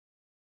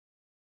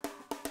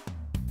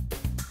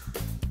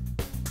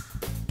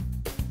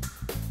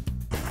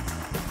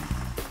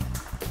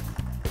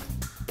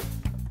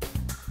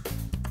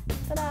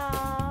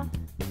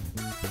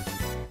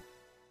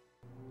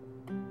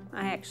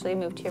actually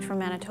moved here from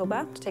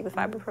Manitoba to take the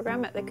fiber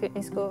program at the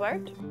Kootenay School of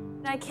Art.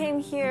 I came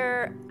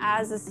here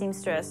as a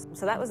seamstress,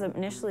 so that was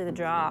initially the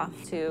draw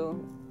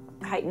to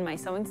heighten my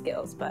sewing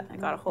skills, but I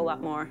got a whole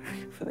lot more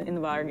in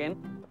the bargain.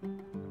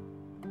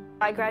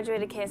 I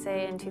graduated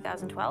KSA in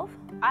 2012.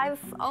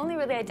 I've only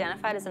really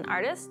identified as an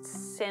artist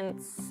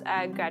since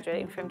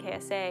graduating from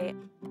KSA.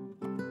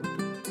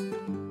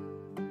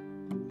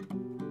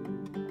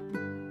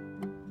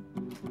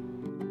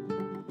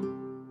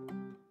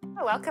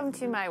 Welcome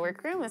to my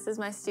workroom. This is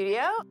my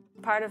studio.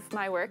 Part of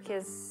my work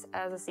is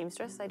as a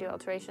seamstress. I do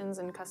alterations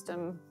and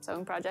custom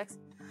sewing projects.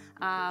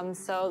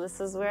 So this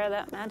is where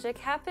that magic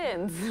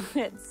happens.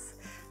 It's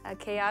a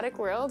chaotic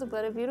world,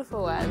 but a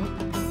beautiful one.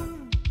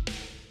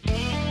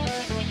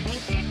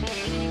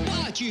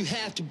 Why'd you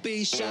have to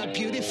be so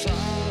beautiful?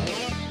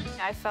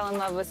 I fell in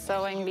love with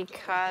sewing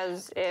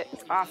because it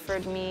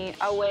offered me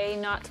a way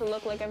not to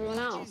look like everyone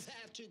else.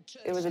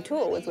 It was a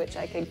tool with which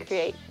I could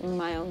create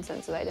my own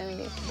sense of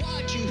identity.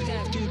 Why'd you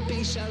have to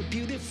be so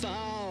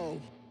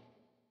beautiful?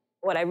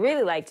 What I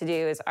really like to do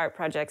is art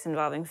projects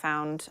involving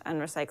found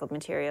and recycled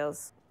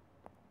materials.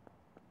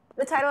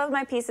 The title of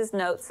my piece is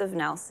Notes of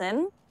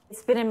Nelson.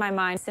 It's been in my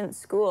mind since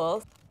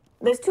school.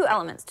 There's two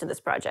elements to this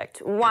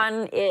project.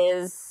 One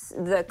is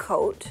the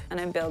coat, and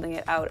I'm building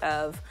it out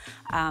of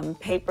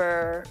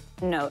paper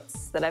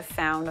notes that I've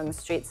found on the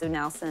streets of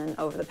Nelson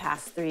over the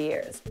past 3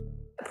 years.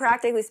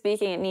 Practically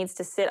speaking, it needs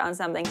to sit on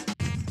something.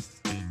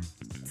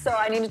 So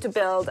I needed to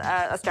build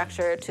a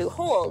structure to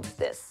hold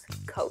this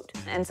coat,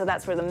 and so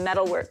that's where the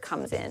metalwork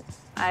comes in.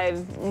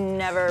 I've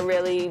never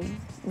really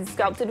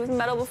sculpted with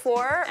metal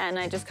before, and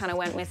I just kind of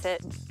went with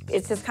it.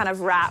 It's just kind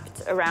of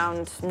wrapped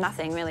around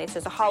nothing, really. It's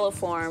just a hollow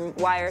form,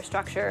 wire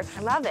structure.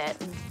 I love it.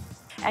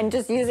 And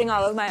just using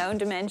all of my own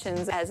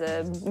dimensions as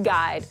a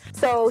guide.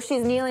 So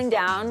she's kneeling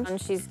down, and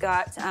she's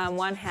got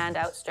one hand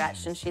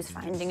outstretched, and she's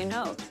finding a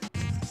note.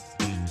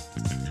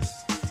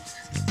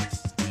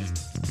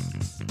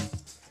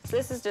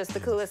 This is just the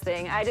coolest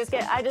thing. I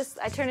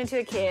turn into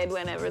a kid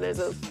whenever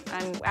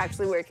I'm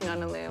actually working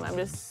on a loom. I'm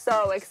just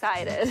so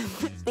excited.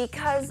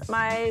 Because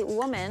my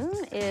woman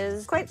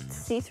is quite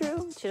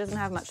see-through. She doesn't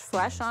have much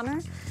flesh on her.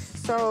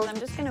 So I'm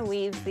just gonna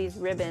weave these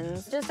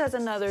ribbons just as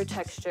another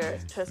texture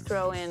to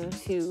throw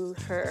into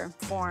her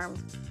form.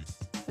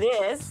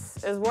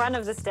 This is one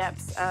of the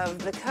steps of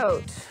the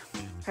coat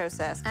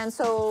process. And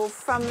so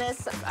from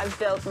this, I've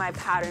built my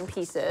pattern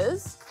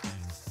pieces.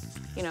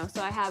 You know,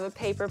 so I have a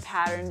paper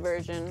pattern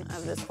version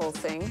of this whole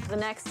thing. The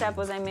next step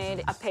was I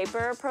made a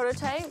paper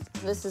prototype.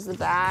 This is the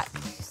back,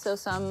 so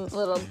some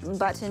little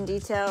button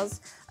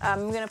details.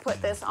 I'm gonna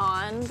put this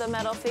on the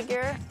metal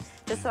figure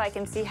just so I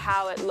can see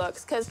how it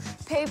looks, because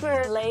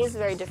paper lays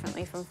very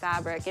differently from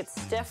fabric. It's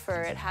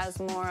stiffer, it has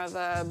more of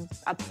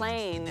a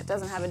plane, it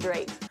doesn't have a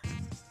drape.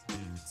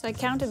 So I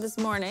counted this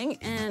morning,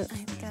 and I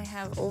think I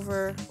have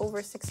over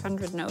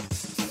 600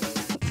 notes.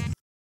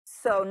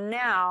 So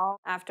now,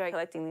 after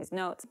collecting these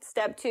notes,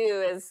 step 2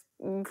 is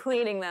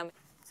cleaning them.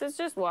 So it's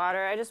just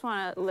water. I just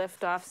want to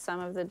lift off some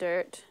of the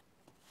dirt.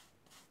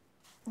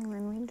 And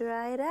then we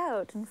dry it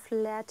out and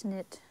flatten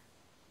it.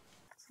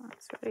 So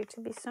it's ready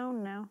to be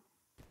sewn now.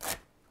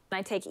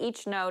 I take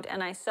each note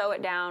and I sew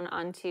it down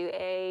onto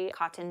a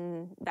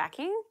cotton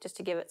backing just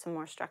to give it some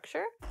more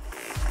structure.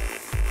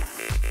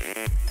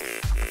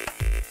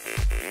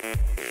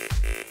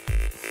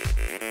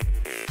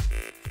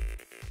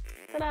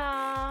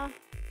 Ta-da!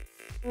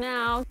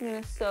 Now I'm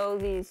gonna sew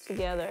these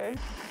together.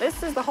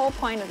 This is the whole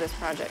point of this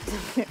project.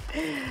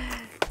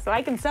 So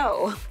I can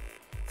sew.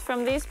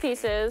 From these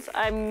pieces,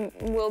 I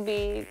will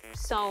be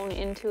sewn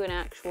into an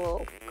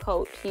actual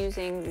coat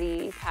using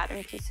the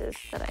pattern pieces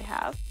that I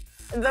have.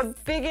 The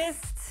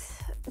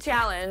biggest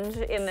challenge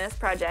in this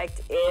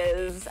project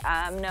is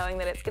knowing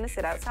that it's gonna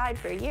sit outside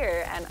for a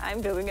year, and I'm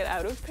doing it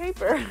out of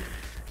paper.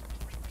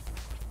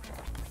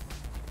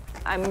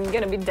 I'm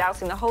gonna be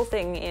dousing the whole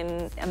thing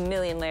in a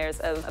million layers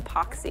of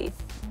epoxy.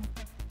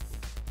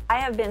 I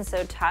have been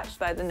so touched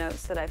by the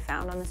notes that I've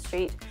found on the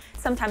street.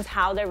 Sometimes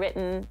how they're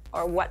written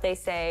or what they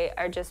say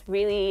are just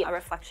really a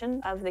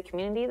reflection of the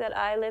community that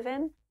I live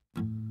in.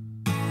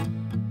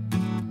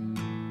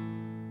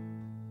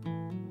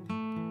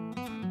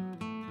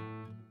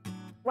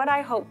 What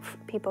I hope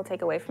people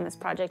take away from this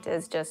project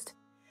is just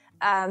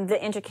the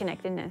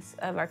interconnectedness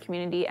of our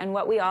community and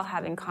what we all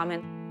have in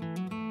common.